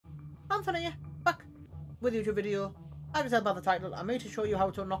Anthony here, back with a YouTube video. Like I said by the title, I'm here to show you how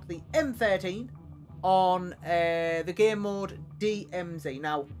to unlock the M13 on the game mode DMZ.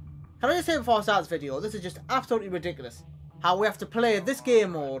 Now, can I just say before I start this video, this is just absolutely ridiculous. How we have to play this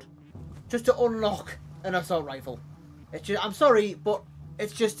game mode just to unlock an assault rifle. It's just, I'm sorry, but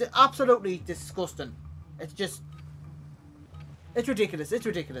it's just absolutely disgusting. It's just, it's ridiculous. It's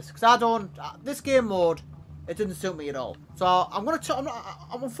ridiculous because I don't. This game mode, it doesn't suit me at all. So I'm gonna.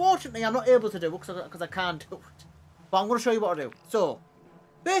 Unfortunately, I'm not able to do it because I can't do it. But I'm gonna show you what to do. So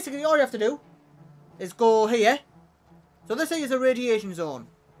basically, all you have to do is go here. So this here is a radiation zone,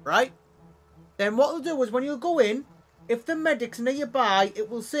 right? Then what it'll do is when you go in, if the medic's nearby, it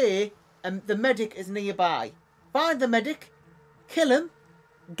will say the medic is nearby. Find the medic, kill him,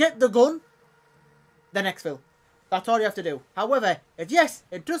 get the gun, then exfil. That's all you have to do. However, yes,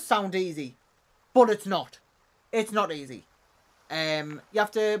 it does sound easy, but it's not. It's not easy. You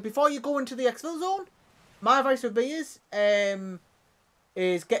have to, before you go into the exfil zone, my advice would be is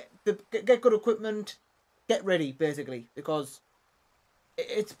get good equipment, get ready basically, because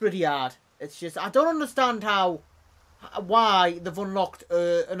it's pretty hard. It's just, I don't understand why they've unlocked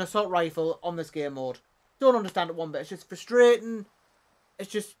an assault rifle on this game mode. Don't understand it one bit. It's just frustrating.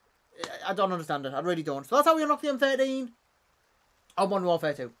 It's just, I don't understand it. I really don't. So that's how we unlock the M13 on Modern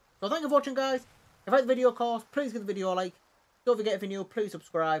Warfare 2. So thank you for watching, guys. If you like the video, of course, please give the video a like. Don't forget, if you're new, please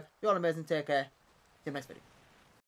subscribe. You're all amazing. Take care. See you in the next video.